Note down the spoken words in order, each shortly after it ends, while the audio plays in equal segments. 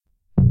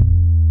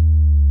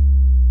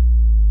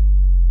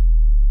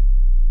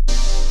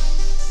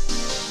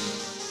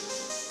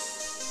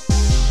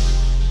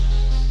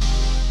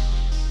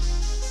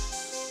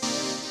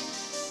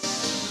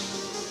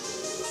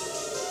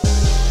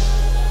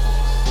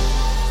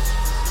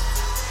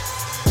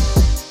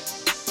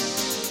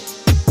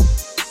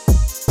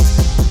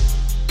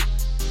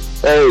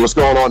Hey, what's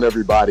going on,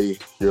 everybody?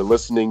 You're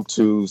listening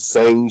to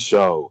Sane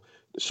Show,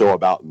 the show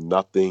about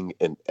nothing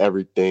and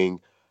everything.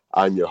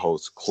 I'm your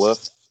host,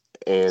 Cliff,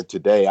 and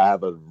today I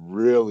have a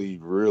really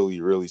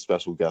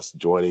special guest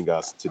joining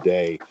us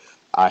today.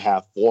 I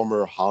have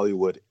former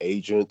Hollywood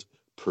agent,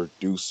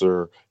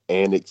 producer,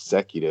 and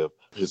executive.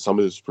 Some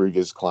of his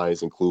previous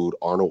clients include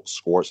Arnold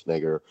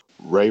Schwarzenegger,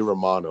 Ray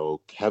Romano,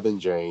 Kevin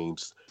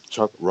James,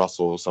 Chuck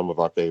Russell, some of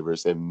our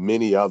favorites, and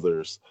many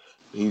others.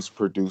 He's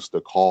produced The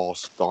Call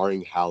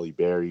starring Halle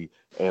Berry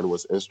and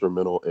was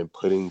instrumental in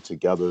putting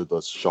together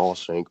The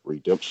Shawshank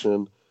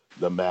Redemption,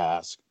 The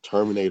Mask,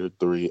 Terminator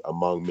 3,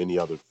 among many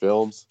other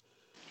films.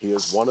 He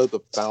is one of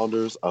the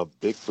founders of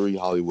Big Three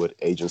Hollywood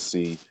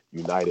Agency,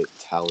 United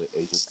Talent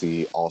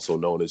Agency, also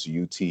known as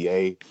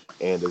UTA,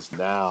 and is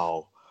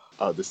now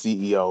the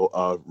CEO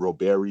of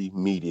Roberry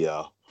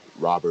Media,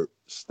 Robert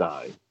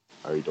Stein.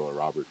 How are you doing,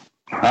 Robert?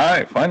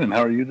 Hi, fine. And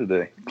how are you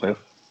today, Cliff?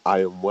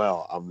 I am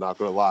well. I'm not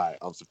going to lie.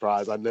 I'm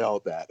surprised I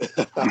nailed that.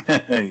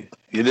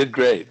 You did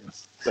great.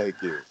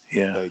 Thank you.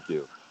 Yeah. Thank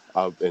you.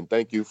 And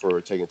thank you for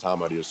taking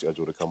time out of your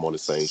schedule to come on the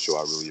Sane Show.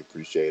 I really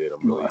appreciate it.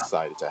 I'm really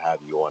excited to have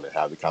you on and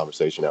have the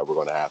conversation that we're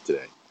going to have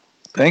today.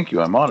 Thank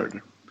you. I'm honored.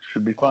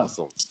 Should be fun.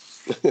 Awesome.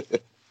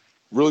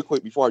 Really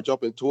quick, before I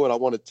jump into it, I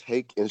want to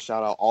take and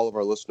shout out all of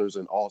our listeners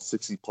in all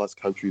 60 plus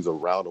countries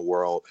around the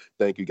world.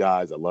 Thank you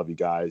guys. I love you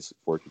guys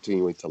for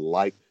continuing to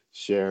like,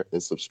 share,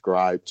 and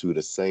subscribe to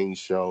the Sane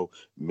Show.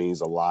 It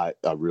means a lot.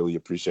 I really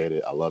appreciate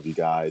it. I love you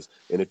guys.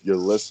 And if you're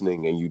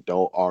listening and you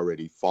don't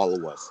already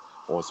follow us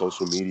on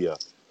social media,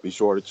 be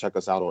sure to check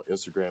us out on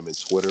Instagram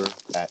and Twitter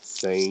at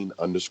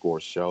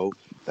sane_show.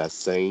 That's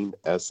sane,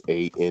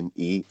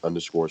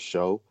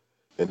 SANE_show.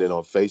 And then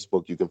on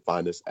Facebook, you can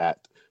find us at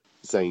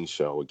Sane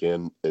Show.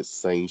 Again, it's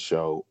Sane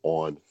Show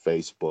on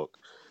Facebook.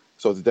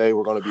 So today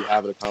we're going to be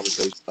having a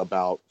conversation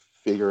about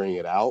figuring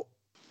it out.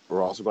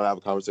 We're also going to have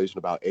a conversation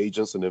about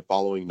agents, and then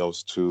following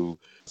those two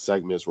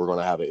segments, we're going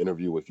to have an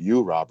interview with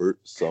you, Robert,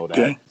 so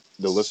that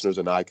the listeners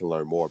and I can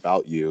learn more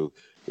about you,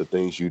 the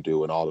things you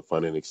do, and all the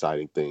fun and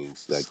exciting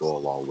things that go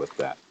along with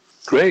that.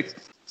 Great.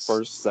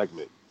 First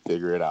segment,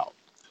 figure it out.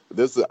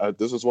 This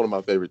is one of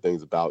my favorite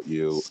things about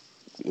you,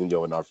 in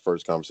our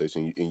first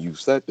conversation, and you've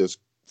said this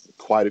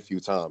quite a few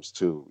times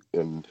too,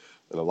 and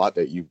a lot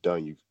that you've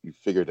done, you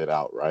figured it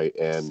out, right?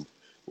 And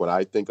when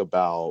I think a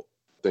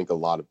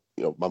lot of,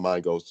 my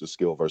mind goes to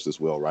skill versus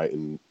will, right?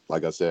 And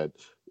like I said,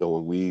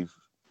 when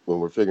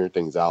we're figuring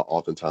things out,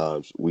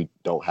 oftentimes we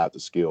don't have the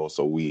skill,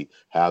 so we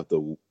got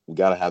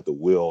to have the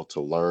will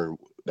to learn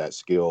that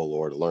skill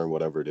or to learn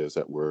whatever it is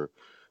that we're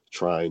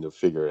trying to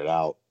figure it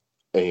out.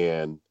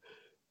 And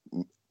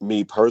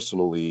me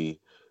personally,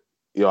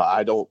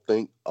 I don't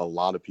think a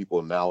lot of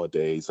people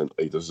nowadays, and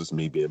this is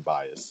me being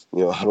biased,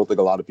 I don't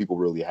think a lot of people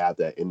really have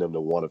that in them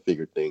to want to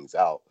figure things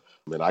out.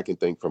 And I can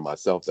think for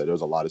myself that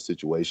there's a lot of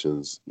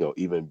situations,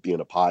 even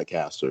being a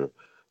podcaster,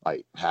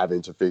 like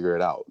having to figure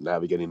it out,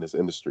 navigating this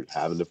industry,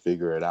 having to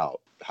figure it out,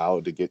 how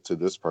to get to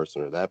this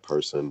person or that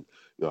person,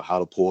 how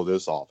to pull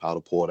this off, how to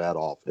pull that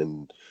off,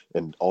 and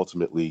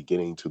ultimately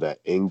getting to that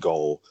end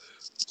goal.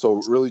 So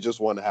really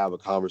just want to have a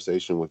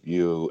conversation with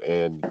you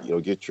and,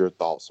 get your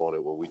thoughts on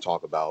it when we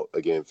talk about,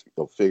 again,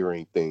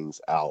 figuring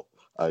things out,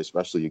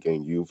 especially,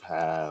 again, you've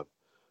had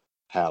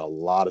a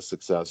lot of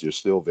success. You're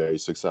still very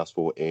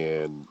successful,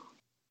 and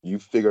you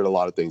figured a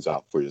lot of things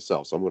out for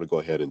yourself. So I'm going to go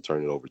ahead and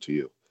turn it over to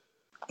you.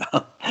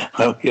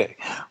 Okay.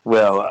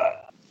 Well,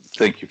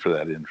 thank you for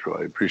that intro.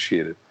 I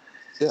appreciate it.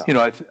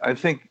 Yeah. I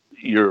think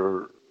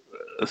your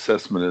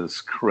assessment is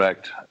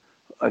correct.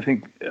 I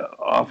think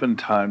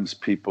oftentimes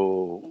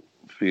people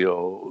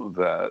feel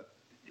that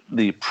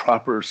the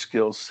proper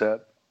skill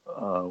set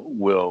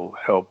will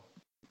help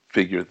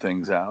figure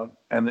things out,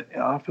 and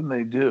often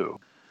they do.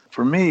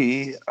 For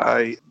me,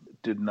 I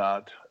did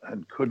not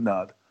and could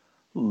not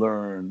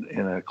learn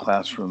in a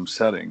classroom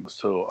setting,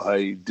 so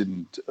I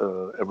didn't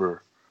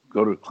ever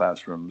go to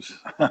classrooms,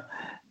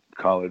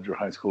 college or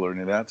high school or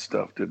any of that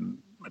stuff,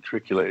 didn't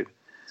matriculate.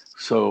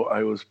 So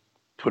I was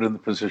put in the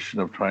position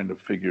of trying to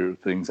figure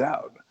things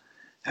out.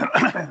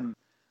 And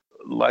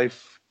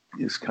life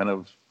is kind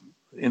of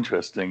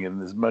interesting,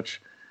 and as much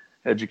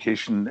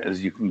education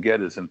as you can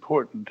get is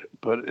important,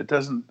 but it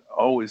doesn't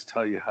always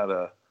tell you how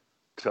to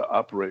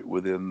operate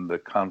within the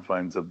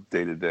confines of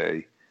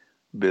day-to-day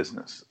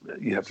business.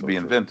 You have to be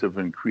inventive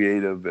and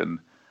creative and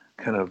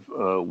kind of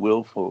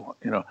willful.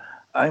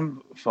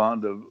 I'm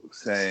fond of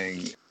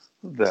saying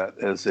that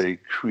as a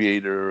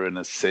creator and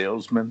a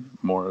salesman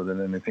more than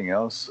anything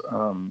else,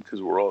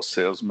 because we're all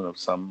salesmen of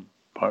some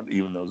part,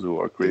 even those who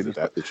are creators.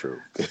 Isn't that the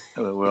truth?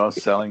 We're all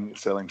selling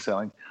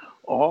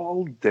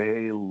all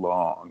day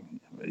long.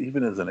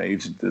 Even as an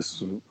agent,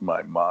 this is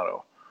my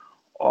motto.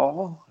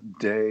 All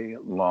day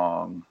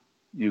long,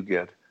 you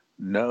get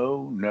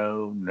no,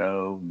 no,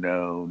 no,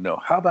 no, no.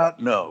 How about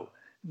no?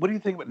 What do you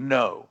think about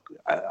no?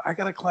 I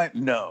got a client,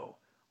 no.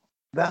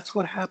 That's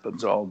what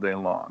happens all day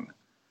long.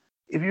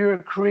 If you're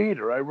a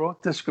creator, I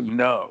wrote this script,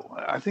 no.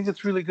 I think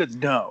it's really good,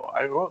 no.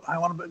 I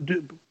want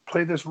to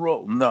play this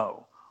role,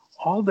 no.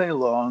 All day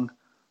long,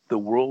 the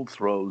world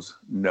throws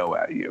no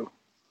at you.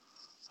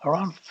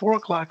 Around 4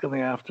 o'clock in the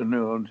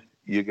afternoon,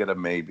 you get a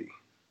maybe.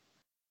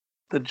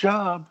 The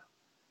job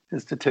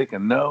is to take a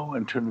no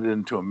and turn it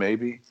into a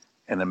maybe,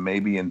 and a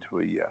maybe into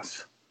a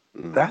yes.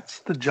 That's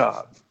the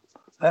job.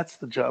 That's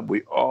the job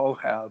we all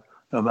have,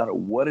 no matter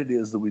what it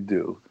is that we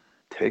do.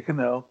 Take a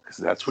no, because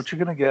that's what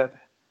you're going to get.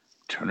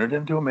 Turn it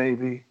into a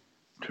maybe.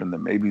 Turn the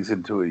maybes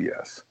into a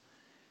yes.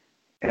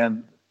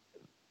 And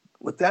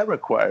what that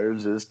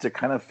requires is to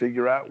kind of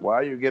figure out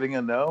why you're getting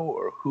a no,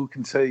 or who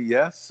can say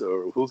yes,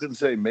 or who can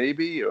say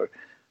maybe, or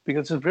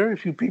because there's very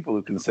few people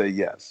who can say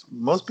yes.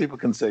 Most people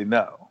can say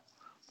no.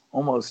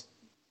 Almost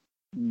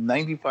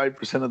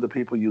 95% of the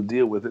people you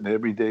deal with in an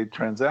everyday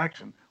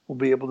transaction will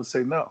be able to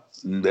say no.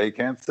 They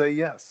can't say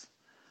yes.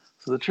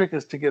 So the trick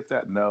is to get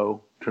that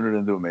no, turn it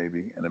into a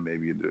maybe, and a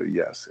maybe into a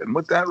yes. And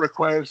what that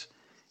requires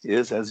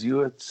is, as you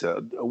had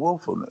said, a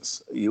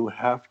willfulness.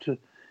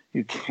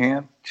 You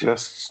can't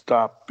just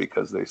stop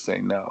because they say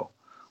no.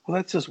 Well,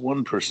 that's just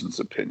one person's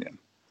opinion.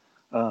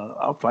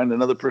 I'll find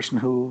another person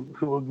who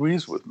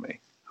agrees with me,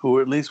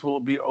 who at least will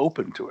be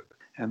open to it.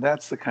 And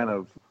that's the kind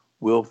of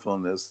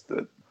willfulness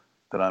that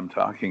I'm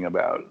talking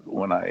about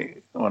when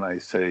I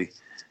say,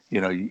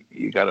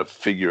 you got to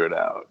figure it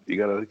out. You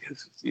got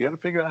to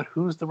figure out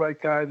who's the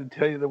right guy to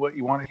tell you what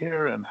you want to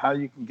hear and how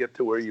you can get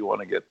to where you want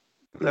to get.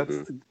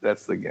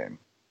 That's the game.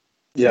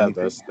 Yeah,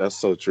 that's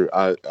so true.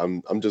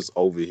 I'm just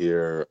over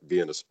here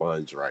being a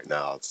sponge right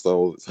now.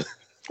 So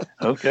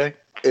okay.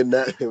 And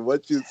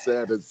what you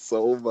said is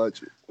so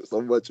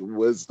much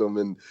wisdom,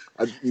 and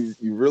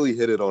you really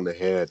hit it on the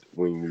head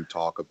when you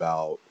talk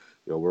about,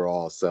 we're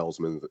all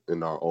salesmen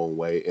in our own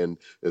way. And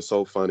it's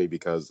so funny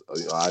because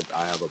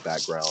I have a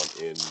background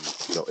in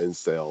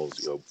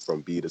sales,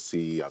 from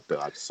B2C.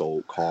 I've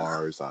sold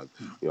cars. I've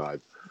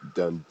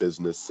done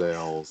business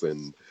sales,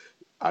 and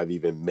I've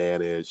even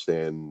managed.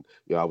 And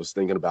I was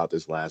thinking about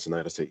this last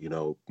night. I said,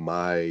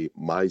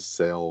 my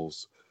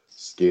sales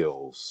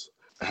skills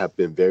have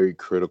been very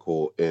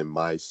critical in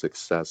my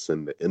success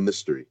in the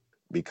industry,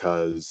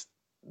 because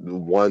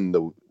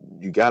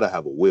you got to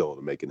have a will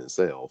to make it in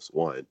sales,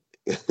 one,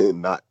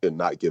 and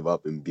not give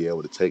up, and be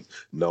able to take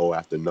no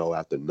after no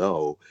after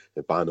no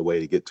and find a way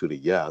to get to the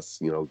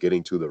yes,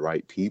 getting to the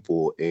right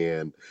people.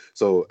 And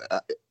so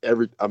it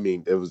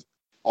was,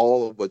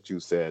 all of what you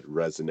said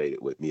resonated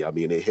with me. I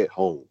mean, it hit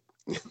home.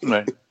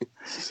 Right.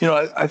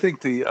 I think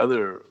the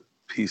other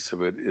piece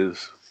of it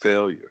is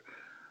failure.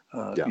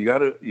 Yeah. You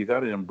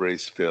gotta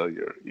embrace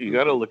failure. You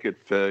gotta look at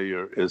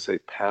failure as a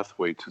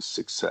pathway to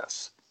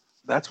success.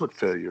 That's what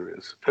failure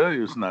is.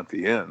 Failure is not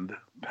the end.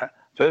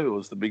 Failure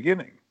is the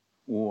beginning.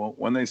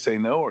 When they say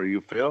no or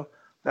you fail,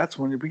 that's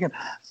when you begin.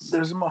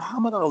 There's a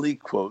Muhammad Ali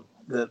quote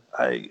that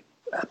I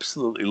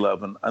absolutely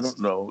love, and I don't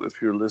know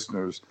if your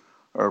listeners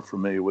are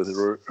familiar with it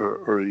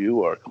or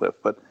you are, Cliff,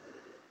 but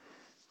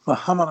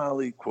Muhammad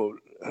Ali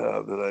quote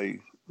that I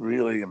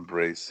really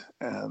embrace,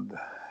 and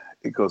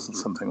it goes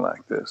something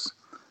like this.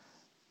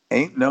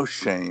 Ain't no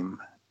shame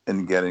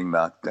in getting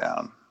knocked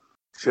down,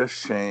 just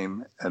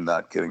shame in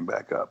not getting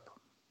back up.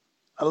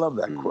 I love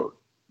that quote.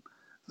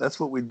 That's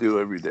what we do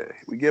every day.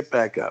 We get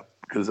back up,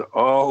 because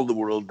all the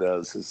world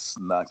does is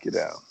knock you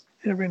down.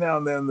 Every now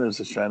and then there's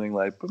a shining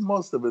light, but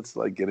most of it's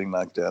like getting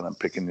knocked down and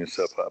picking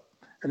yourself up.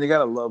 And you got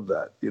to love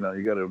that. You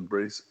got to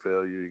embrace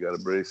failure. You got to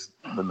embrace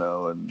the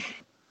no and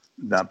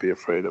not be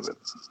afraid of it.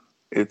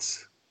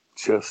 It's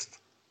just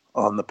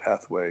on the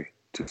pathway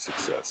to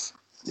success.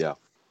 Yeah.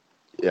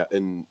 Yeah.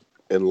 And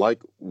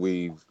like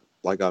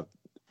I've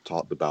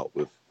talked about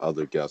with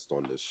other guests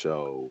on this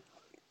show,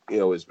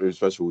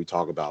 especially when we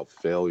talk about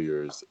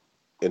failures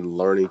and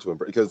learning to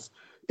embrace, because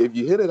if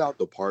you hit it out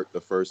the park the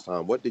first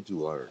time, what did you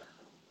learn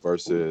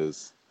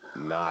versus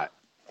not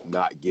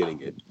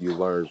getting it? You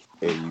learn,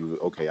 and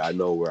I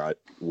know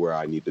where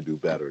I need to do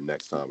better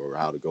next time, or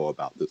how to go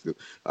about this.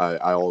 I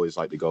always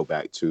like to go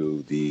back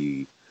to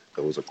it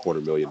was a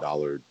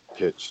 $250,000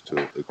 pitch to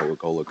the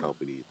Coca-Cola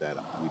company that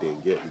we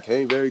didn't get. We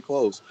came very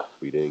close,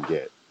 we didn't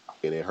get,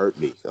 and it hurt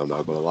me. I'm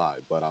not gonna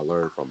lie, but I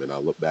learned from it. And I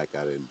look back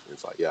at it, and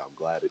it's like, yeah, I'm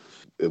glad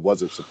it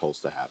wasn't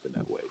supposed to happen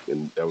that way,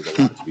 and there was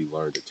a lot to be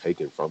learned and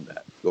taken from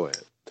that. Go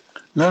ahead.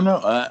 No,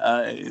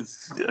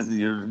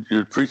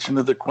 you're preaching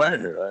to the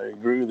choir. I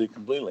agree with you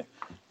completely.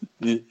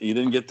 You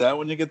didn't get that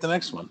one, you get the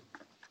next one.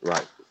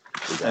 Right.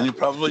 Exactly. And you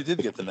probably did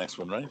get the next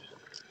one, right?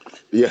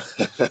 Yeah.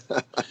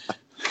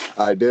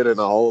 I did, and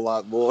a whole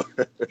lot more.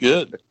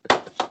 Good.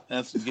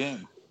 That's the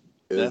game.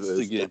 That's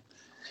the game.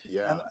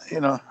 Yeah.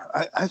 And,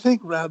 I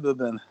think rather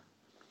than,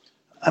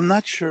 I'm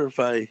not sure if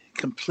I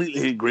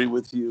completely agree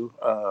with you.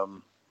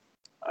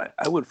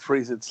 I would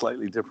phrase it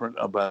slightly different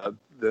about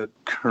the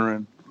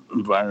current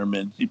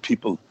environment.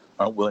 People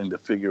aren't willing to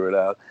figure it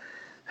out.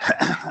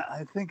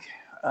 I think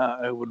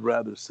I would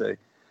rather say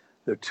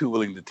they're too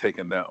willing to take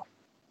a no.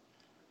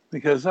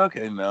 Because,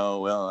 no,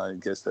 well, I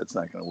guess that's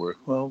not going to work.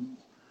 Well,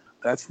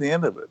 that's the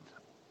end of it,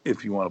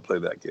 if you want to play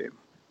that game.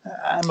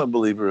 I'm a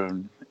believer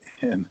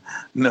in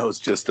no, it's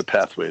just a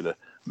pathway to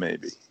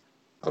maybe.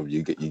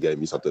 You gave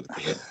me something to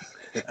think.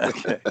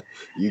 Okay.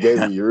 You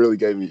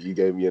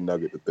gave me a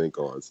nugget to think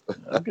on.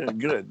 Okay,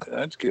 good.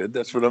 That's good.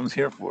 That's what I'm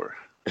here for.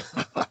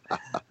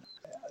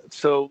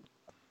 So,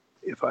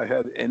 if I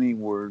had any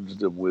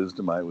words of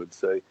wisdom, I would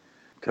say,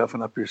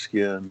 toughen up your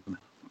skin,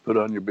 put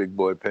on your big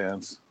boy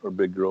pants or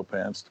big girl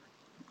pants,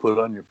 put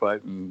on your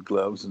fighting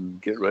gloves,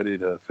 and get ready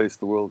to face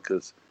the world,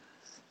 because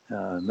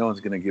no one's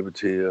going to give it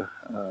to you,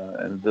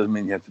 and it doesn't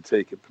mean you have to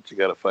take it, but you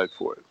got to fight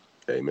for it.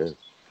 Amen.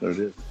 There it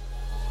is.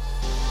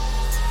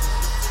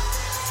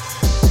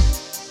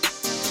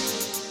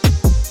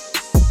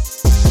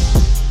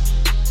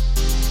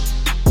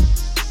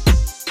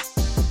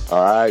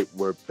 All right,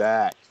 we're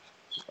back.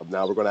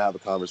 Now we're going to have a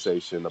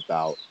conversation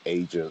about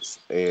agents.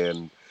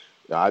 And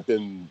I've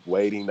been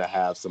waiting to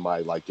have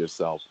somebody like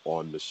yourself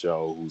on the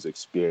show who's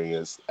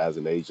experienced as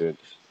an agent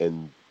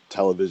in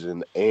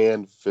television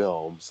and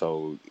film.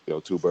 So,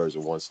 two birds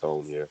with one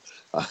stone here.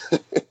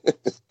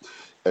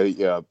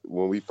 Yeah,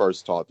 when we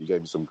first talked, you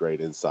gave me some great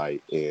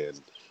insight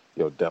and,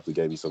 definitely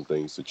gave me some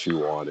things to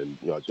chew on. And,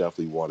 I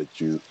definitely wanted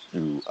you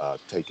to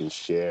take and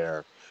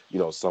share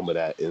some of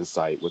that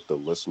insight with the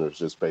listeners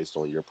just based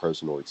on your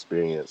personal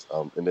experience.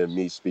 And then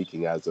me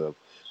speaking as a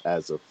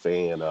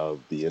fan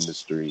of the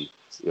industry,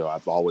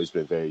 I've always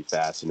been very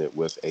fascinated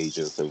with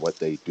agents and what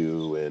they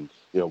do, and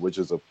which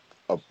is a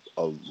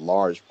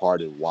large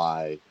part in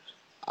why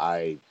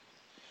I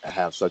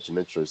have such an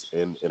interest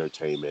in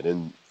entertainment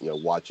and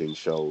watching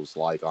shows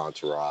like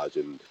Entourage,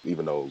 and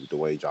even though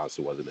Dwayne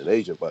Johnson wasn't an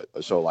agent, but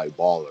a show like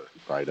Baller,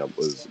 right, that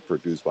was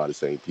produced by the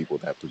same people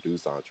that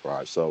produced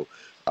Entourage. So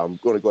I'm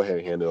going to go ahead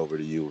and hand it over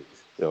to you,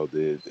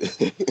 the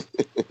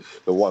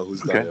the one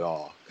who's done Okay. it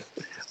all.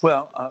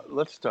 Well,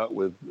 let's start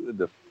with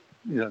the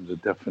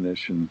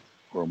definition,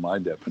 or my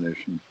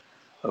definition,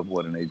 of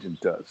what an agent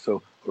does.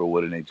 So, or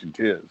what an agent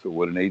is, or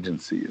what an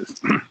agency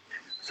is.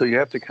 So you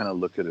have to kind of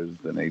look at it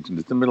as an agent.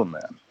 It's the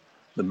middleman,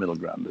 the middle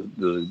ground,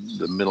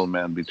 the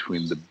middleman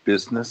between the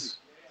business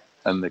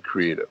and the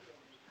creative.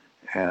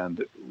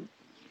 And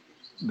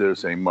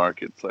there's a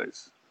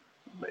marketplace.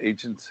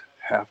 Agents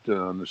have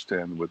to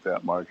understand what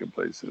that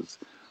marketplace is,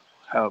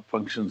 how it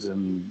functions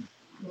in,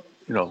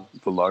 the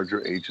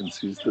larger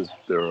agencies.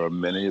 There are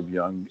many of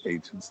young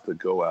agents that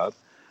go out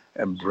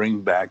and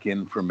bring back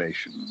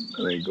information.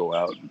 They go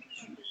out,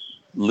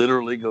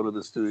 literally go to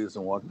the studios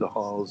and walk the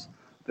halls.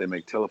 They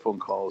make telephone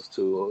calls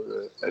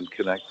to and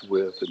connect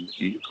with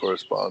and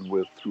correspond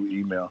with through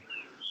email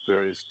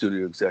various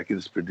studio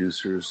executives,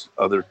 producers,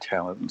 other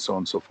talent, and so on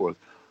and so forth,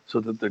 so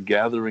that they're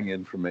gathering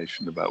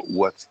information about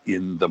what's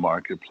in the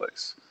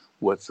marketplace,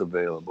 what's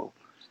available.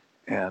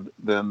 And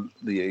then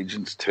the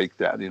agents take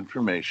that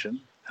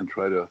information and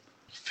try to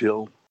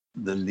fill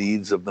the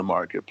needs of the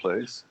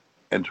marketplace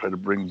and try to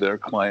bring their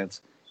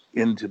clients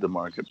into the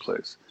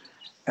marketplace.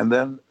 And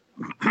then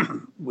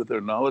with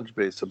their knowledge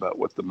base about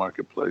what the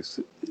marketplace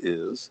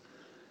is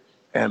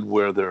and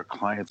where their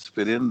clients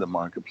fit in the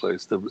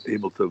marketplace, they're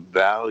able to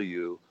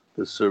value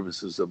the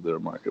services of their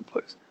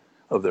marketplace,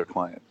 of their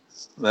client.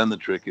 Then the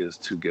trick is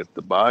to get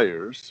the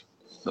buyers,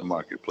 the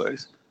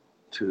marketplace,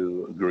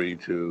 to agree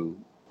to,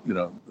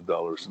 the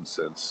dollars and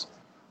cents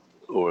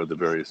or the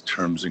various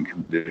terms and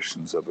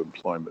conditions of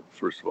employment.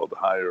 First of all, to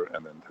hire,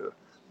 and then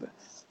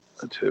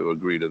to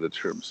agree to the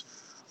terms.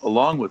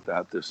 Along with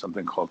that, there's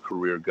something called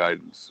career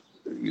guidance.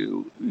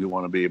 You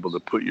want to be able to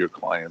put your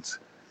clients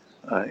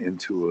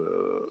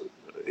into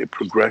a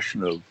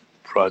progression of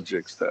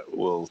projects that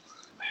will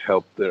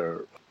help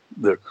their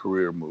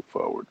career move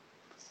forward.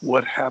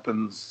 What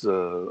happens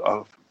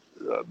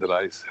that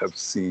I have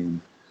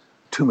seen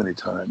too many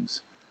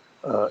times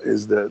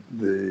is that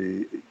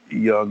the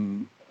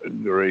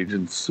younger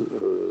agents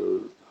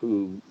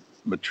who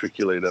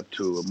matriculate up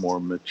to a more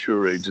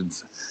mature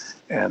agents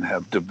and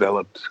have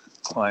developed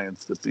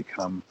clients that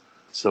become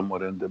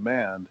somewhat in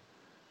demand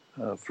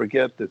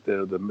forget that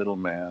they're the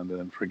middleman,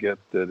 and forget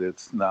that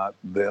it's not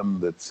them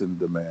that's in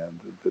demand,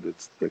 that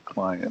it's the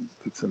client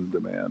that's in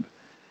demand,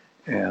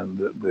 and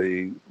that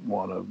they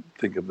want to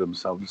think of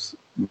themselves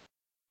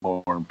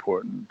more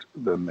important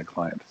than the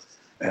client.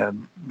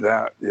 And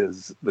that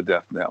is the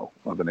death knell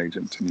of an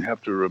agent. And you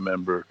have to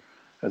remember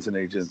as an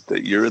agent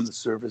that you're in the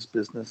service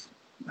business,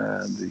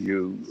 and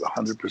you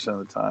 100%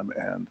 of the time,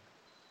 and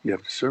you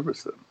have to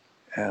service them.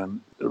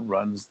 And it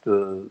runs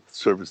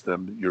service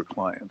them, your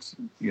clients.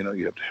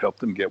 You have to help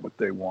them get what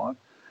they want,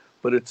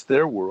 but it's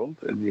their world,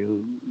 and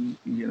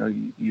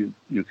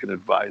you can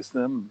advise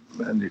them,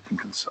 and you can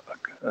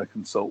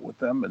consult with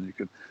them, and you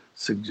can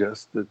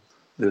suggest that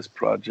this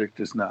project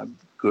is not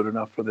good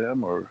enough for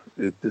them, or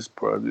if this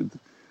project,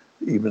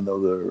 even though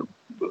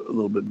they're a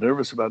little bit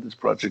nervous about this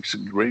project, it's a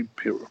great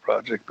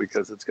project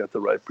because it's got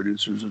the right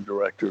producers and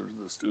directors,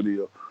 the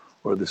studio,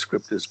 or the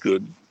script is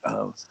good.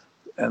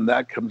 And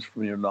that comes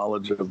from your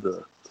knowledge of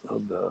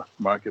the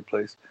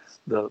marketplace.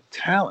 The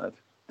talent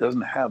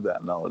doesn't have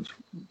that knowledge.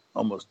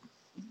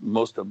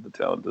 Most of the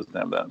talent doesn't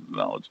have that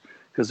knowledge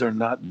because they're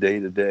not day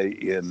to day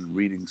in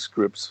reading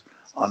scripts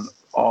on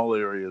all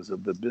areas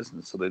of the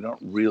business. So they don't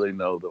really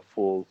know the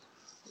full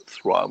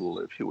throttle,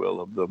 if you will,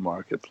 of the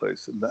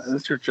marketplace, and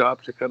it's your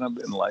job to kind of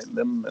enlighten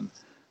them and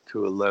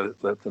to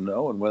let them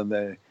know. And when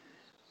they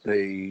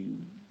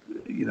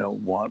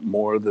want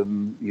more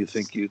than you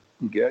think you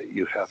can get,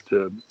 you have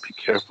to be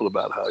careful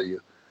about how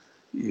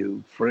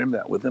you frame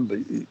that with them, but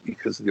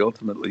because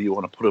ultimately you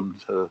want to put them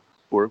to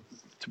work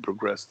to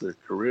progress their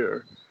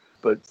career.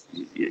 But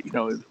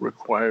it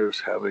requires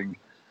having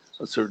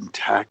a certain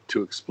tact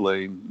to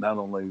explain not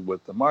only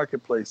what the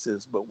marketplace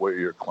is, but where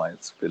your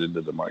clients fit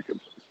into the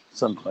marketplace.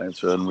 Some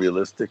clients are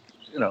unrealistic.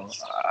 I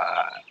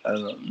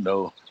don't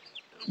know.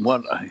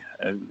 I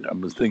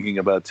was thinking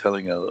about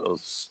telling a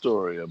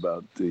story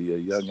about the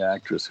young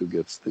actress who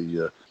gets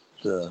the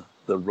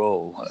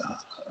role.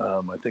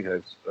 I think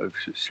I've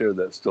shared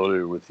that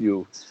story with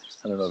you.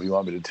 I don't know if you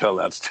want me to tell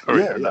that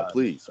story or not.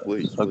 Please.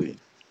 Okay.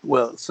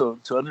 Well, so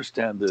to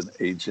understand an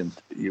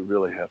agent, you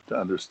really have to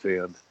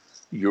understand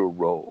your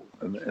role.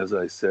 And as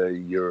I say,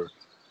 you're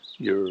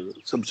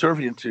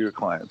subservient to your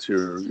clients.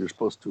 You're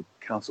supposed to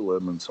counsel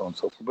them and so on and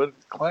so forth. But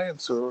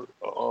clients are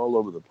all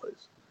over the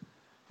place.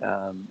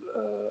 And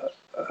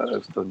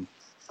I've done,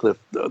 Cliff,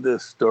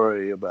 this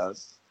story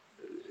about,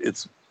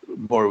 it's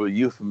more of a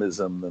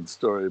euphemism than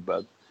story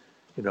about,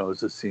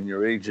 as a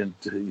senior agent,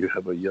 you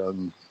have a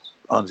young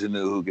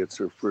ingenue who gets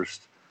her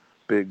first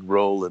big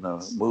role in a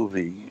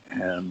movie.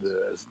 And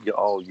as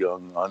all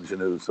young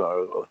ingenues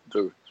are,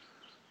 they're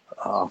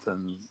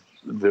often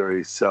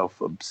very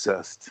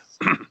self-obsessed.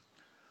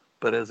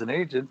 But as an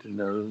agent,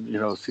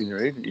 senior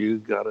agent, you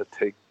got to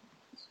take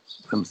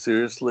them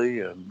seriously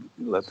and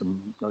let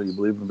them know you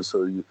believe them.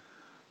 So you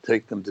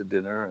take them to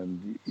dinner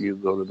and you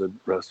go to the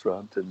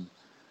restaurant and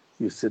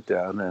you sit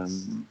down,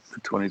 and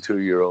the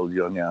 22-year-old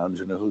young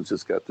ingenue who's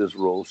just got this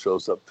role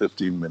shows up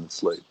 15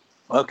 minutes late.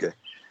 Okay.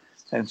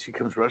 And she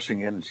comes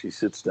rushing in and she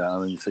sits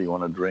down and you say, you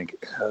want a drink?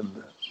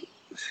 And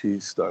she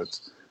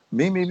starts,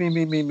 me. You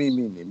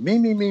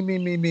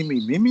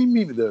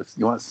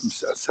want some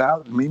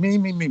salad? Me.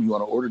 You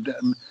want to order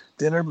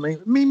dinner? Me.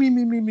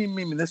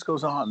 This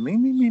goes on.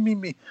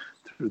 Me.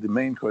 Through the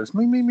main course.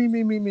 Me.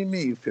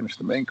 You finish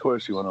the main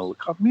course. You want a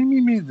coffee?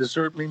 Me.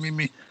 Dessert?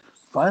 Me.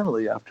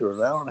 Finally, after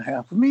an hour and a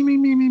half,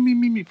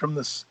 me. From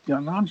this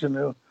young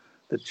ingenue,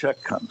 the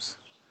check comes.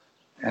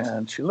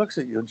 And she looks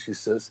at you and she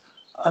says,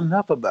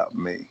 enough about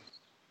me.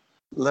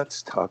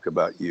 Let's talk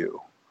about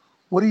you.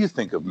 What do you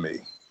think of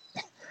me?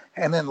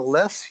 And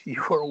unless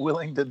you are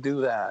willing to do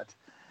that,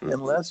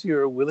 unless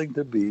you're willing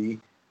to be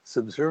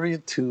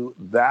subservient to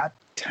that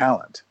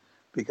talent,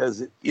 because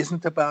it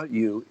isn't about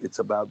you, it's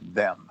about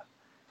them.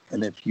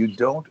 And if you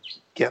don't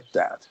get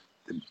that,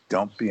 then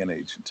don't be an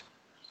agent.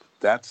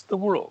 That's the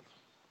world.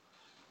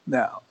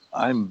 Now,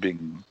 I'm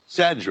being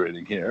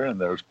exaggerating here,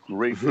 and there's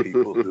great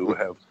people who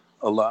have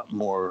a lot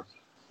more,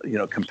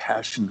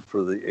 compassion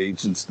for the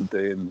agents that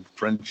they, and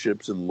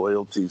friendships and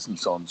loyalties and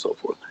so on and so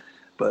forth.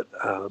 But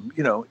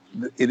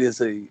it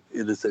is a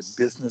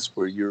business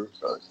where you're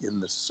in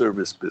the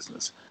service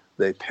business.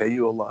 They pay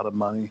you a lot of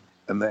money,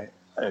 and they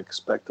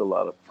expect a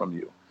lot from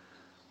you.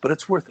 But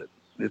it's worth it.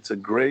 It's a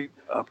great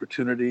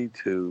opportunity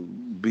to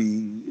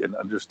be and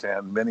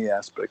understand many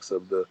aspects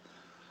of the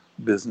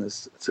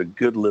business. It's a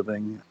good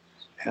living,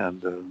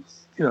 and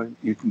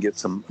you can get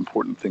some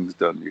important things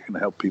done. You can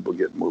help people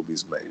get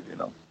movies made.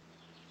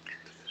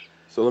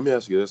 So let me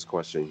ask you this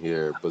question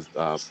here, but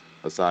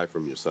aside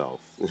from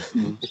yourself,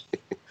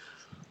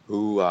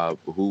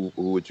 who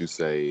would you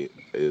say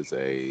is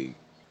a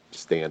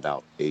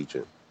standout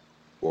agent,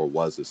 or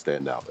was a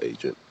standout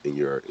agent in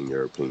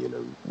your opinion,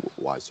 and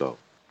why so?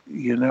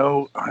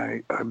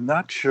 I'm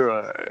not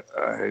sure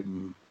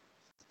I'm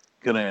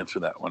going to answer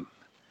that one.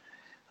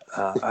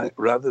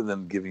 Rather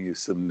than giving you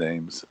some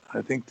names,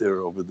 I think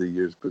there over the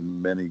years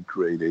been many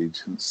great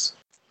agents,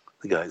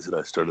 the guys that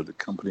I started the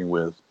company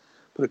with.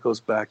 But it goes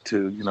back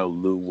to,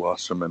 Lou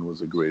Wasserman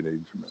was a great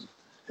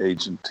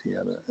agent. He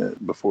had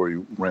before he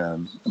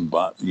ran and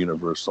bought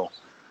Universal,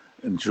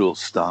 and Jules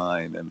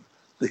Stein, and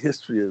the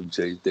history of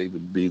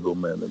David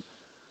Beagleman and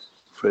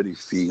Freddie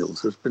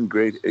Fields. There's been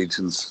great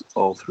agents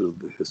all through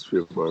the history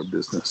of our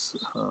business.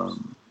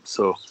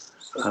 So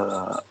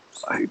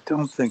I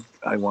don't think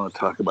I want to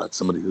talk about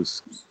somebody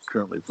who's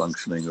currently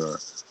functioning or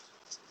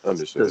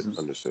Understood.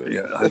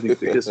 Yeah, I think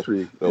the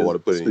history. Don't want to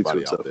put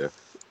anybody out there.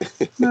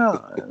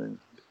 No, I mean,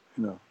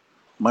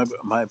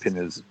 my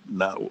opinion is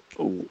not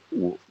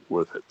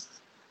worth it.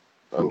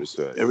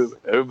 Understood.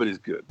 Everybody's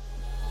good.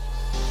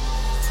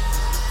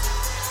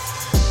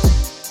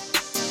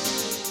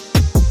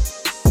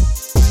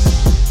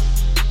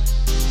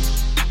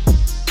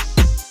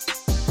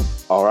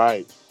 All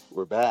right,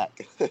 we're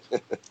back.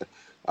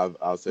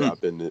 I'll say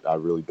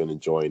I've really been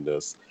enjoying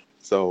this.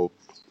 So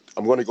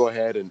I'm going to go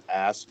ahead and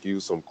ask you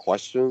some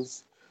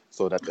questions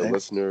so that the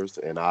listeners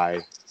and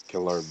I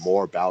can learn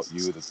more about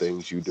you, the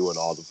things you do, and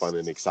all the fun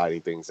and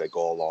exciting things that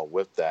go along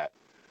with that.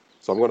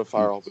 So I'm going to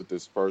fire off with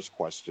this first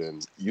question.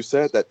 You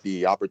said that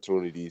the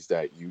opportunities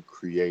that you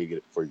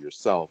created for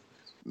yourself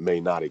may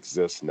not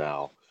exist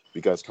now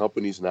because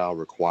companies now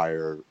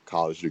require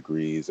college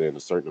degrees and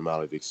a certain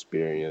amount of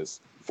experience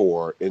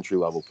for entry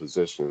level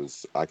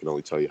positions, I can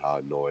only tell you how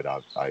annoyed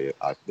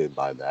I've been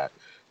by that.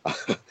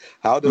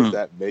 How does Mm.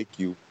 that make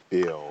you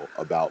feel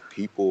about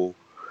people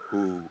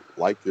who,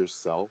 like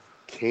yourself,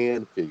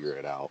 can figure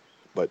it out,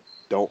 but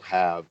don't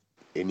have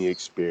any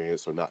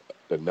experience or not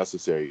the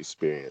necessary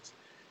experience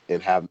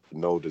and have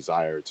no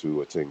desire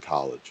to attend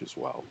college as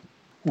well?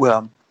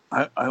 Well,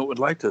 I would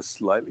like to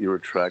slightly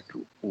retract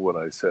what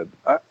I said.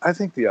 I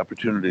think the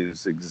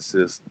opportunities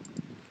exist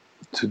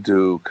to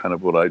do kind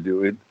of what I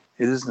do. It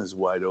isn't as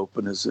wide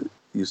open as it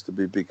used to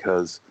be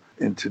because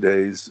in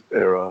today's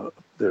era,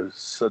 there's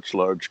such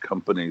large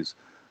companies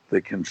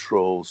that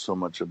control so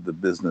much of the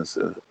business,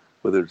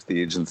 whether it's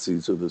the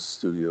agencies or the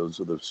studios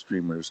or the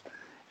streamers,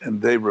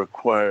 and they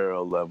require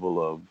a level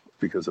of,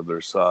 because of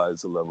their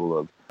size, a level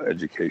of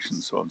education,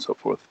 so on and so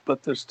forth.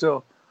 But there's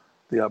still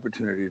the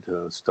opportunity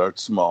to start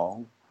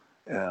small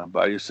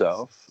by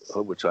yourself,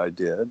 which I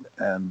did,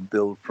 and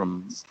build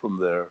from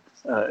there.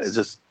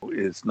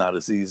 It's not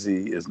as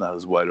easy, it's not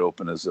as wide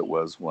open as it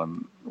was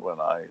when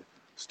I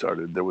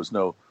started. There was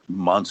no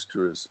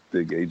monstrous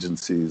big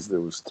agencies. There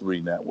was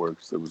 3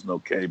 networks. There was no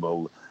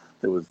cable.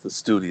 There was the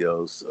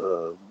studios,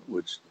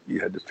 which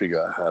you had to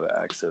figure out how to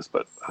access.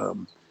 But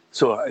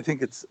so I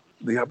think it's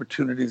the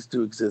opportunities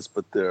do exist,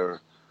 but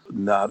they're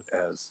not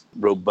as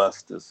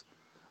robust as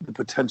the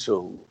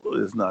potential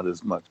is not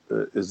as much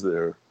is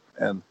there,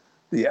 and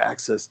the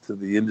access to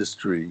the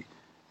industry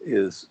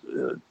is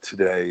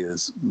today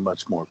is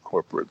much more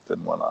corporate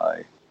than when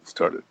I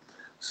started.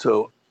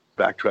 So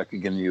backtrack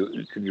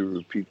again. Can you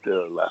repeat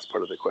the last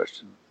part of the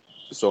question?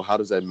 So how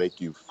does that make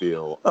you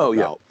feel Oh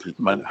yeah, about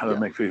people? how to Yeah.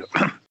 make feel.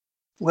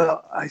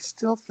 Well, I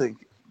still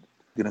think,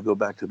 going to go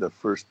back to the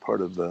first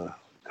part of the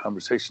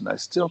conversation. I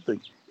still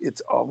think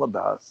it's all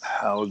about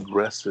how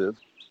aggressive,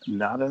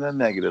 not in a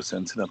negative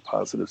sense, in a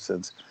positive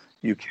sense,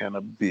 you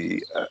can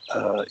be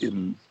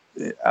in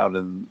out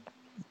in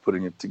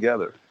putting it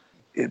together.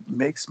 It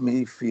makes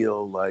me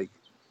feel like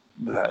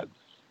that.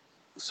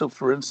 So,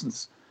 for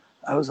instance,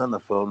 I was on the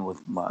phone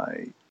with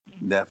my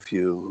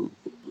nephew,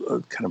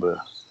 kind of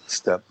a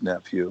step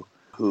nephew,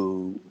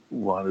 who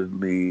wanted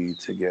me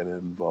to get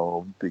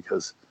involved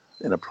because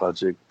in a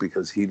project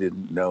because he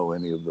didn't know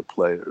any of the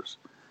players.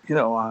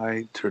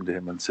 I turned to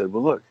him and said,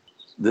 "Well, look,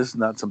 this is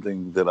not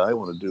something that I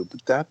want to do,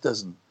 but that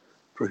doesn't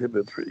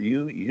prohibit for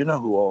you. You know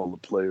who all the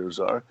players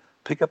are.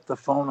 Pick up the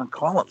phone and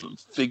call them.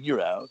 Figure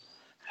out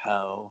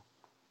how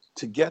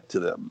to get to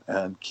them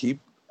and keep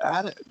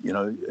at it.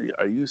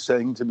 Are you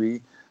saying to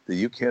me that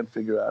you can't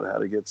figure out how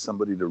to get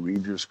somebody to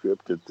read your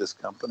script at this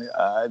company?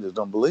 I just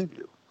don't believe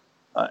you.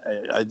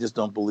 I just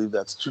don't believe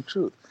that's the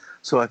truth."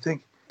 So I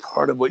think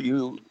part of what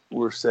you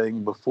were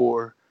saying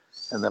before,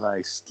 and then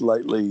I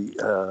slightly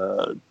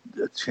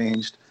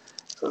changed,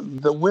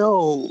 the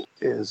will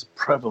is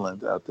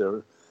prevalent out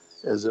there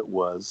as it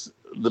was.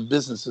 The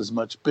business is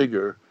much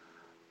bigger,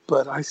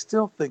 but I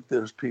still think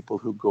there's people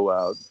who go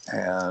out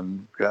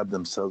and grab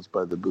themselves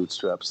by the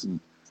bootstraps and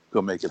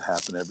go make it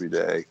happen every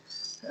day,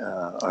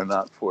 are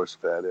not force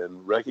fed,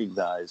 and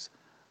recognize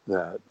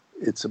that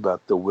it's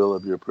about the will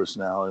of your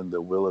personality and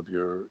the will of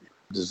your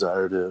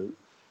desire to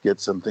get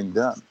something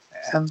done.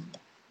 And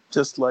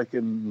just like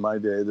in my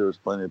day, there was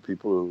plenty of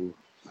people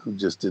who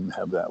just didn't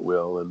have that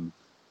will and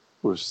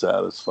were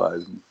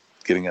satisfied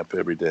getting up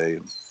every day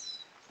and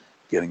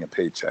getting a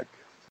paycheck.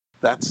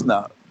 That's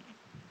not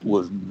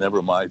was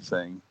never my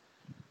thing.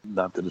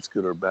 Not that it's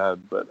good or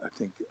bad, but I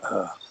think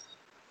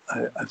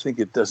I think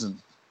it doesn't.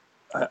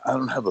 I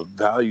don't have a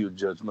value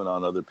judgment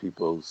on other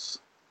people's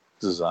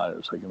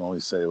desires. I can only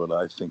say what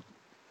I think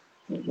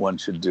one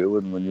should do.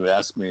 And when you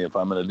ask me if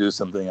I'm going to do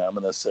something, I'm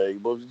going to say,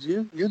 "Well,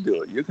 you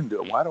do it. You can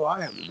do it. Why do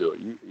I have to do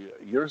it?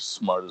 You're as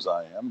smart as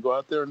I am. Go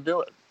out there and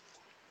do it."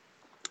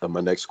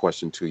 My next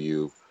question to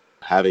you,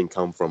 having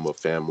come from a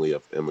family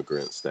of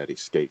immigrants that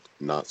escaped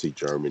Nazi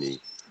Germany,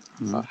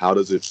 Mm-hmm. how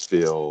does it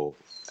feel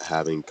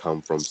having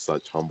come from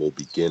such humble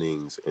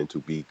beginnings and to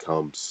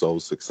become so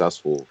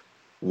successful?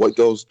 What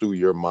goes through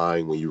your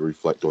mind when you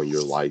reflect on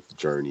your life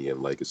journey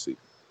and legacy?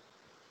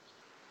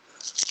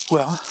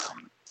 Well,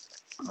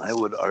 I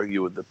would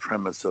argue with the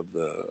premise of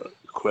the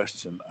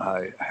question.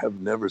 I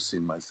have never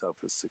seen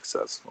myself as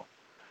successful.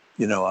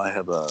 I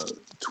have a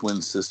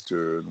twin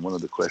sister, and one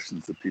of the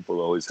questions that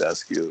people always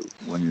ask you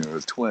when you're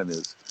a twin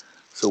is,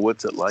 "So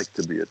what's it like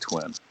to be a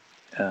twin?"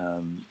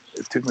 And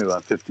it took me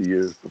about 50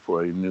 years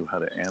before I knew how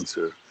to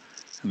answer.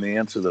 And the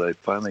answer that I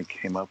finally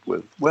came up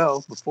with,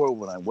 well, before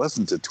when I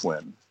wasn't a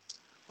twin,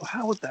 well,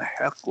 how the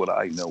heck would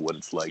I know what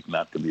it's like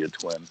not to be a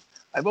twin?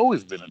 I've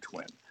always been a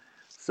twin.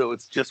 So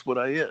it's just what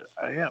I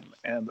am.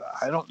 And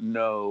I don't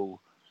know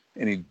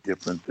any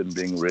different than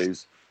being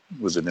raised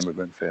with an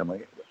immigrant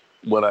family.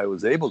 What I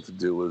was able to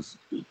do was,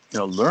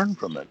 learn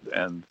from it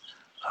and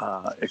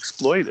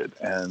exploit it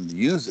and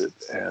use it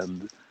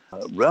and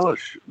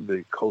relish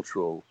the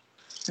cultural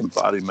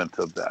embodiment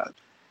of that.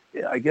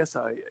 I guess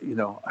I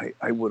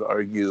would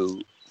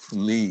argue for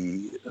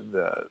me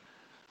that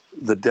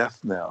the death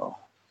knell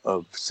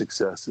of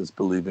success is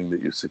believing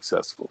that you're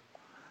successful.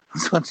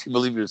 Once you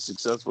believe you're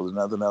successful, there's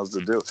nothing else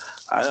to do.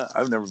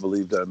 I've never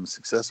believed I'm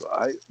successful.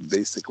 I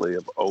basically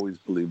have always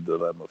believed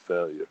that I'm a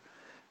failure.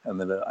 And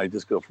then I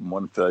just go from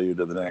one failure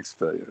to the next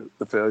failure.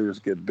 The failures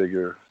get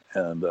bigger,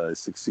 and I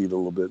succeed a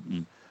little bit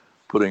in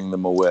putting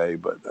them away.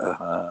 But,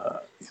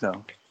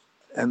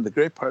 and the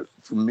great part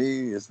for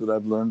me is that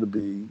I've learned to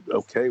be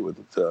okay with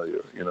the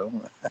failure,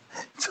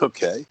 It's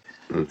okay.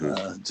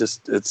 Mm-hmm.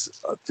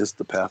 It's just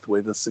the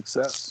pathway to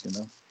success,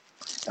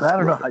 And I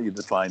don't know how you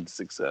define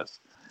success.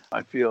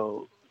 I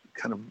feel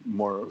kind of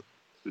more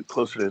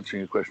closer to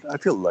answering your question. I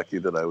feel lucky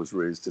that I was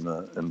raised in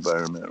an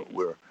environment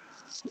where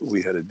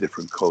we had a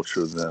different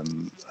culture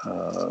than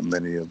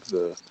many of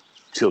the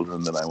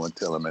children that I went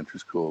to elementary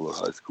school or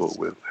high school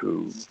with,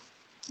 who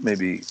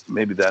maybe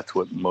that's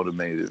what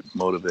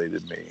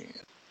motivated me.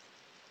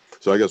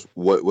 So I guess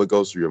what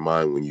goes through your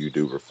mind when you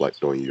do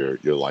reflect on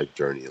your life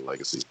journey and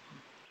legacy?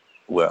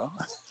 Well,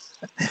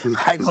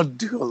 I don't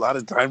do a lot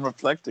of time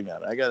reflecting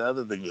on it. I got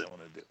other things I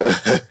want to do.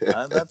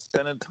 I'm not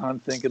spending time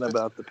thinking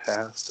about the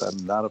past.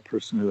 I'm not a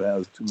person who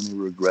has too many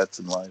regrets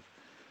in life.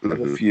 I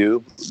have a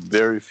few,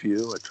 very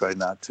few. I try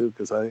not to,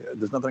 because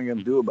there's nothing I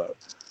can do about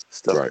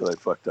stuff that I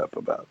fucked up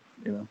about,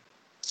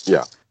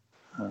 Yeah,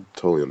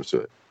 totally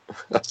understood.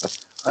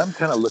 I'm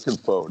kind of looking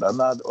forward. I'm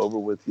not over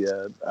with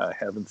yet. I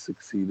haven't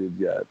succeeded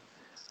yet.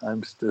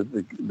 I'm still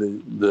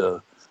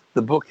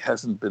the book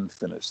hasn't been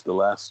finished. The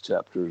last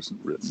chapter isn't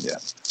written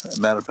yet. As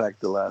a matter of fact,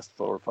 the last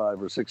 4 or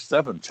 5 or 6,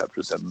 7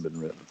 chapters haven't been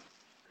written.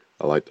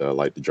 I like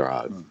the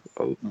drive.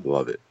 I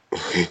love it.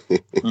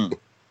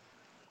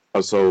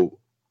 So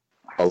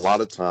a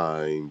lot of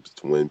times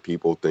when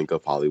people think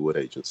of Hollywood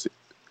agency,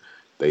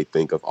 they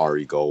think of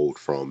Ari Gold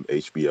from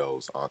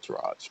HBO's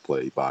Entourage,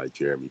 played by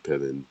Jeremy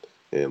Piven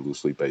and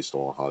loosely based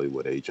on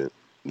Hollywood agent,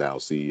 now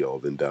CEO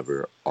of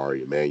Endeavor,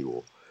 Ari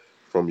Emanuel.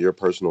 From your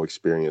personal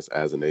experience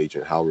as an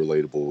agent, how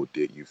relatable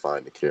did you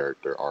find the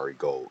character Ari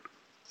Gold?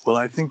 Well,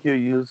 I think you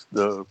used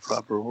the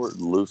proper word,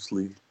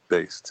 loosely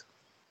based.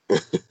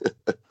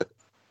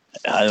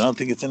 I don't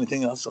think it's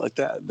anything else like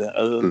that.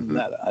 Other than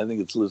that, I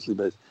think it's loosely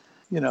based.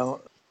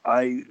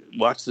 I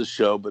watch the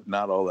show, but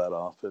not all that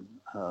often.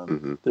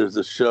 There's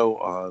a show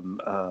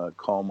on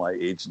Call My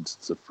Agents.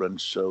 It's a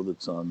French show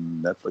that's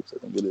on Netflix, I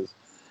think it is.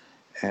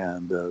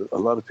 And a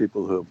lot of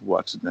people who have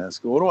watched it and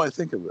ask, what do I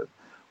think of it?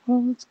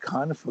 Well, it's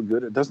kind of feel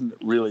good. It doesn't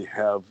really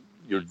have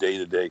your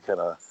day-to-day kind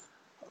of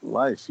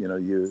life.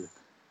 You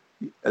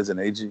as an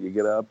agent, you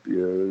get up,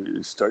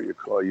 you start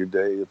your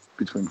day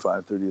between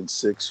 5:30 and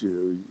 6.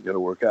 You got to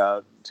work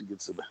out to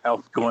get some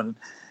health going,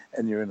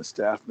 and you're in a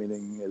staff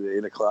meeting at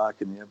 8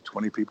 o'clock, and you have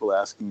 20 people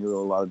asking you a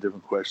lot of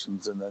different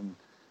questions, and then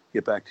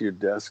get back to your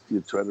desk.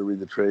 You try to read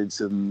the trades,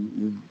 and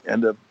you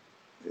end up.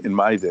 In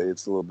my day,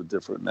 it's a little bit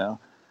different now.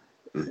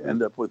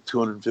 End up with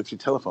 250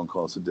 telephone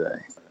calls a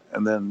day,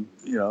 and then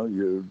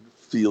you're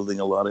fielding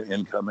a lot of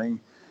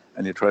incoming,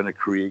 and you're trying to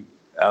create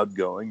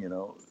outgoing.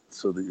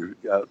 So that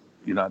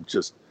you're not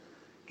just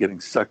getting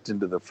sucked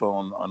into the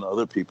phone on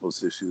other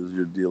people's issues.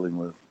 You're dealing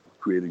with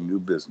creating new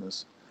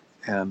business.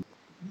 And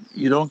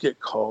you don't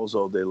get calls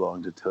all day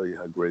long to tell you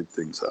how great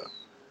things are.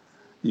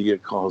 You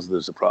get calls,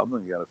 there's a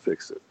problem, you got to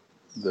fix it.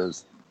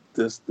 There's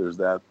this, there's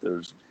that,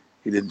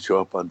 he didn't show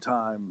up on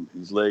time,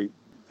 he's late,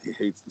 he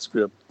hates the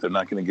script, they're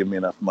not going to give me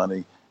enough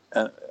money,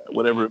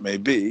 whatever it may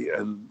be.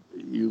 And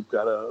you've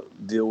got to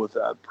deal with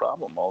that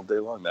problem all day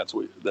long. That's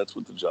what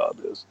the job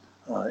is.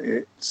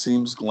 It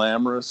seems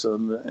glamorous,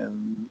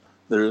 and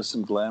there is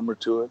some glamour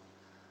to it.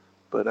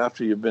 But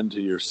after you've been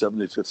to your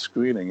 75th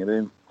screening, it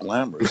ain't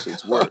glamorous.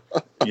 It's work,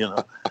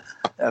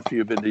 After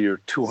you've been to your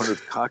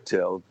 200th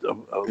cocktail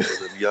of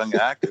a young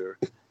actor,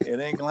 it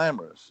ain't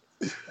glamorous.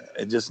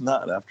 It's just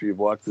not. After you've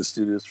walked the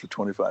studios for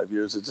 25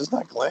 years, it's just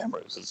not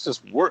glamorous. It's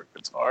just work.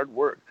 It's hard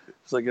work.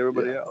 It's like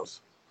everybody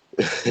else.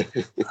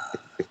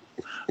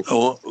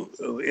 Well,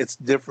 it's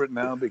different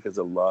now because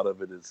a lot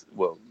of it is,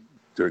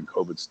 during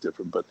COVID it's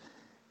different, but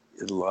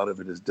a lot of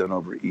it is done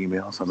over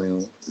emails. I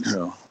mean,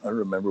 I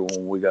remember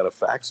when we got a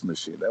fax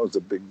machine. That was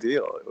a big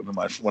deal.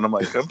 One of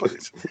my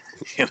companies,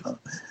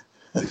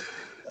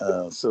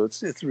 So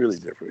it's really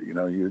different.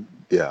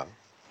 Yeah.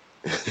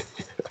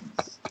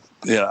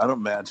 Yeah, I don't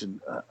imagine.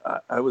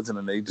 I was in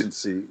an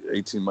agency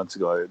 18 months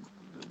ago.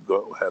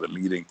 I had a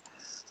meeting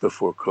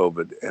before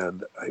COVID,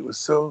 and it was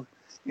so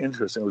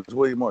interesting. It was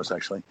William Morris,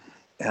 actually.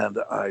 And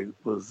I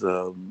was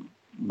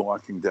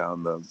walking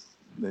down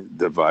the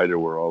divider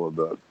where all of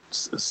the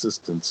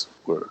assistants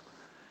were,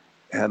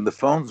 and the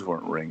phones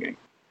weren't ringing,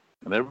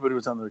 and everybody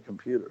was on their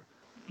computer.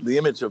 The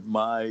image of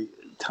my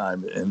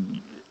time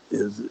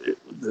is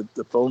that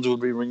the phones would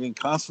be ringing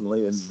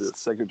constantly, and the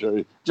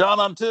secretary, John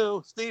on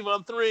 2, Steve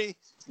on 3,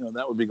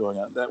 that would be going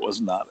on. That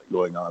was not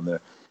going on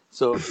there.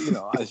 So,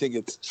 I think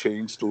it's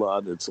changed a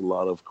lot. It's a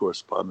lot of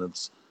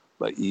correspondence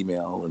by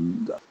email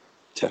and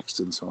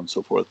text and so on and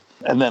so forth.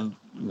 And then,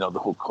 the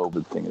whole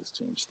COVID thing has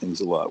changed things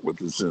a lot with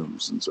the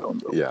Zooms and so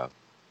on. Yeah.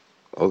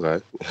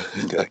 Okay.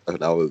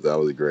 That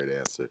was a great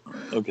answer.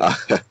 Okay.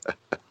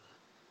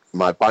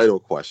 My final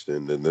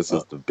question, and this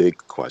is the big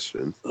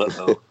question.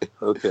 Uh-oh.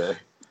 Okay.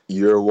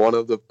 You're one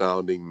of the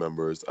founding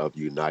members of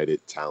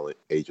United Talent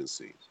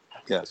Agency,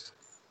 Yes.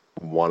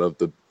 one of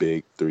the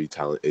big three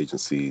talent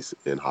agencies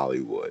in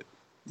Hollywood.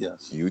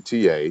 Yes.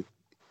 UTA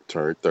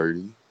turned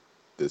 30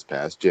 this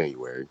past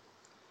January.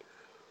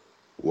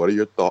 What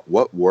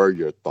were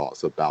your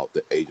thoughts about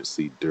the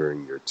agency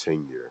during your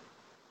tenure?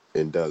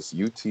 And does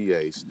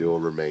UTA still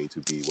remain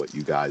to be what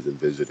you guys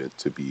envisioned it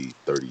to be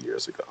 30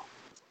 years ago?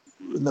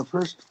 In the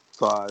first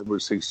 5 or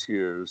 6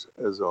 years,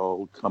 as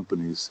all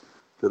companies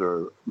that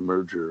are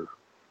merger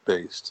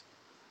based,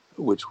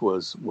 which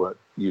was what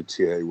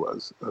UTA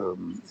was,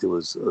 it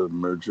was a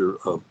merger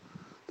of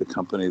the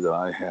company that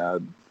I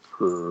had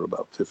for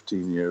about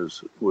 15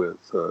 years with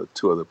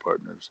two other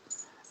partners,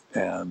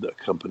 and a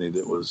company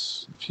that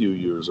was a few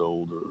years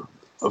old,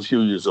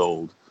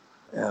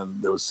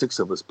 and there was six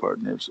of us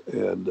partners,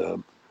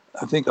 and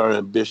I think our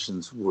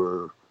ambitions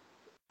were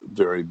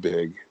very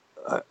big.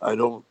 I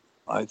don't.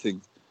 I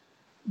think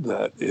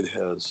that it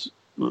has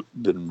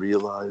been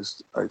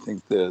realized. I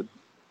think that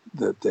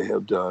they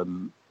have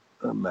done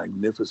a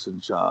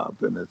magnificent job,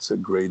 and it's a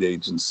great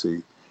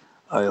agency.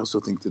 I also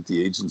think that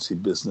the agency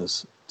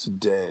business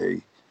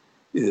today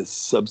is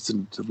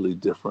substantively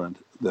different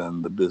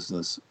than the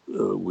business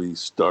we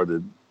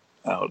started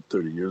out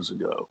 30 years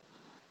ago.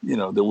 You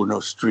know, there were no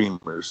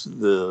streamers.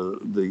 The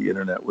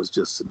internet was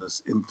just in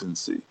its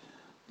infancy.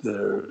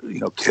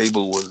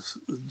 Cable was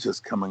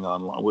just coming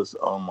online, was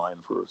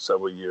online for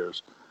several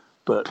years,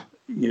 but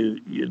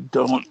you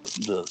don't.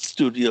 The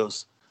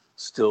studios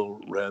still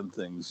ran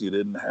things. You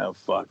didn't have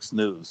Fox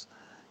News.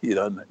 You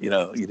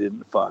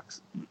didn't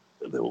Fox.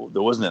 There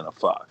wasn't a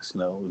Fox. It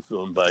was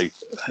owned by,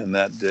 in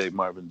that day,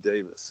 Marvin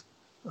Davis.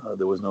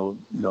 There was no,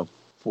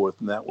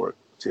 fourth network.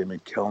 Jamie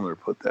Kellner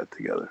put that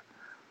together.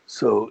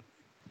 So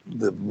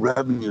the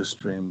revenue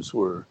streams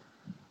were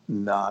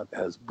not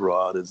as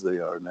broad as they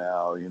are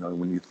now.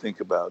 When you think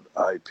about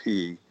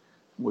IP,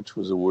 which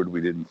was a word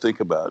we didn't think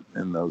about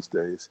in those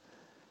days,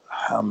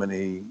 how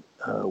many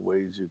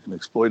ways you can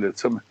exploit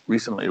it.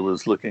 Recently, I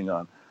was looking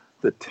on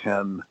the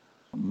 10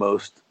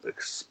 most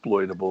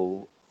exploited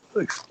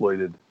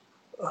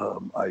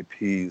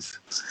IPs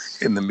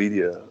in the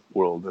media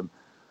world, and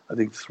I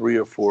think 3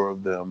 or 4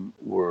 of them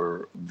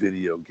were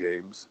video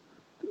games,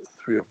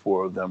 3 or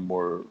 4 of them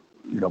were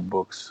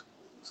books,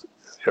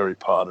 Harry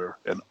Potter,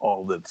 and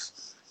all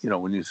that's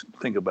when you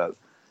think about it,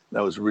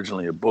 that was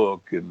originally a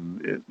book,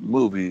 and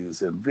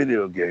movies and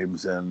video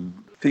games and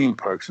theme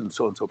parks and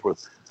so on and so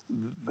forth.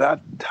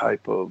 That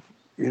type of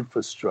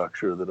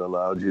infrastructure that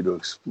allowed you to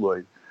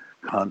exploit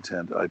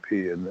content, IP,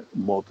 in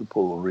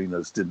multiple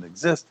arenas didn't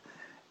exist.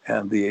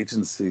 And the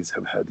agencies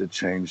have had to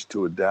change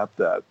to adapt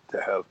that,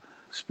 to have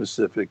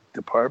specific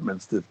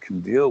departments that can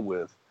deal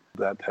with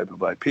that type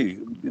of IP.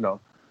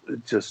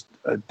 Just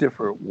a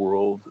different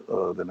world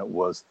than it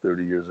was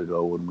 30 years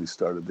ago when we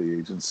started the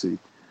agency,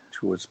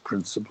 which was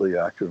principally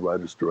actors,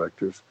 writers,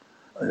 directors,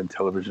 and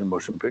television,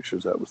 motion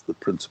pictures. That was the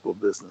principal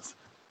business.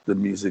 The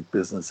music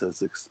business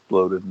has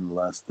exploded in the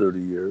last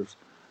 30 years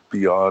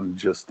beyond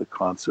just the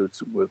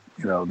concerts with,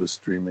 the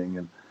streaming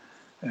and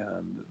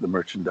the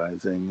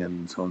merchandising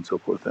and so on and so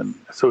forth. And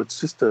so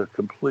it's just a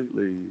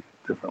completely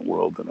different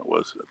world than it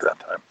was at that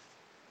time.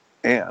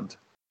 And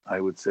I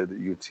would say that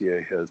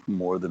UTA has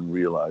more than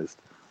realized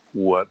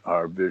what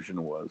our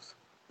vision was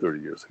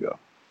 30 years ago.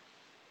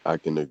 I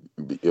can,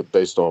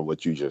 based on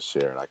what you just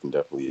shared, I can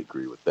definitely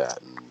agree with that.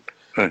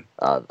 And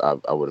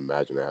I would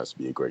imagine that has to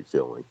be a great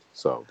feeling.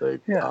 So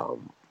good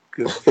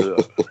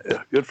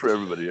for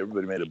everybody.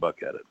 Everybody made a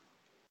buck at it.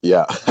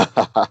 Yeah.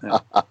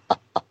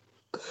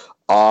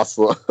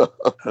 Awesome.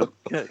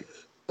 Okay.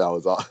 That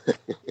was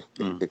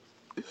awesome.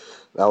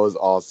 That was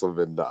awesome,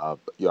 and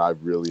I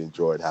really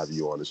enjoyed having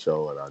you on the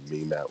show, and I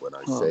mean that when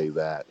I say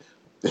that.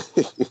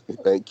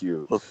 Thank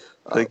you. Well,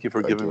 thank you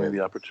for giving me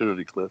the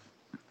opportunity, Cliff.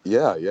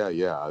 Yeah.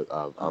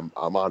 I'm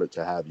honored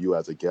to have you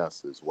as a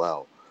guest as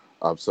well.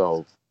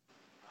 So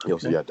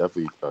yeah,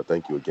 definitely.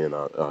 Thank you again.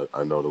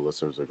 I know the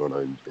listeners are going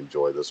to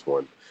enjoy this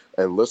one,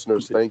 and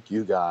listeners, thank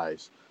you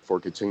guys for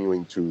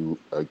continuing to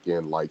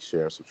again like,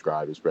 share,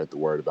 subscribe, and spread the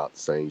word about the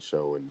Sane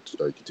Show, and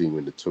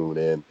continuing to tune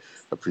in.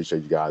 I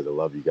appreciate you guys. I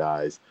love you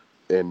guys.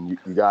 And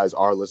you guys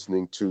are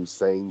listening to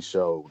Sane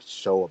Show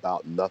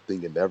about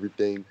nothing and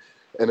everything.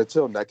 And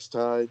until next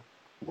time,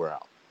 we're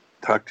out.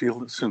 Talk to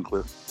you soon,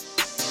 Cliff.